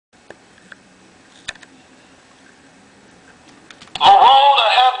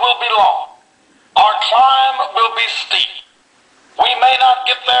be long. Our climb will be steep. We may not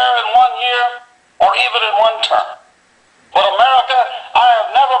get there in 1 year or even in 1 term. But America, I have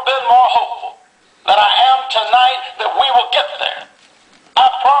never been more hopeful than I am tonight that we will get there. I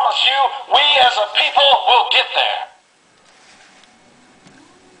promise you, we as a people will get there.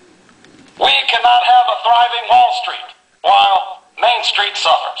 We cannot have a thriving Wall Street while Main Street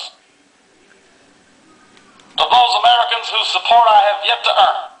suffers. To those Americans whose support I have yet to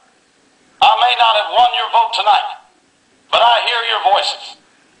earn, I may not have won your vote tonight, but I hear your voices.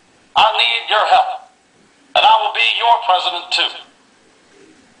 I need your help, and I will be your president too.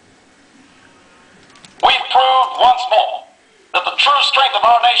 We've proved once more that the true strength of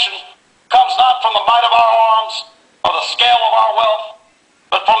our nation comes not from the might of our arms or the scale of our wealth,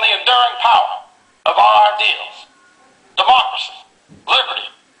 but from the enduring power of our ideals: democracy, liberty,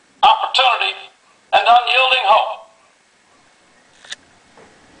 opportunity, and unyielding hope.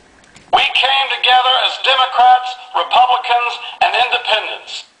 We came together as Democrats, Republicans, and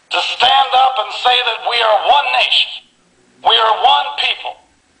Independents to stand up and say that we are one nation, we are one people,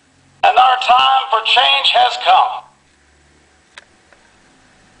 and our time for change has come.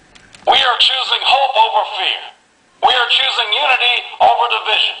 We are choosing hope over fear. We are choosing unity over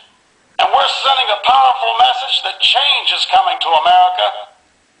division. And we're sending a powerful message that change is coming to America.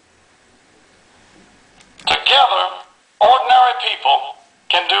 Together, ordinary people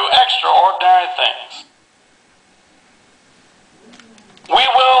can do extraordinary things. We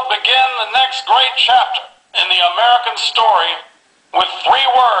will begin the next great chapter in the American story with 3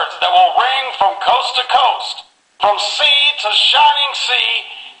 words that will ring from coast to coast, from sea to shining sea: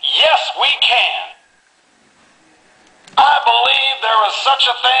 yes, we can. I believe there is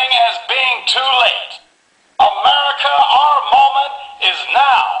such a thing as being too late. America, our moment is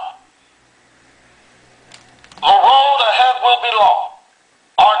now. The road ahead will be long.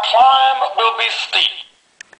 Our climb will be steep.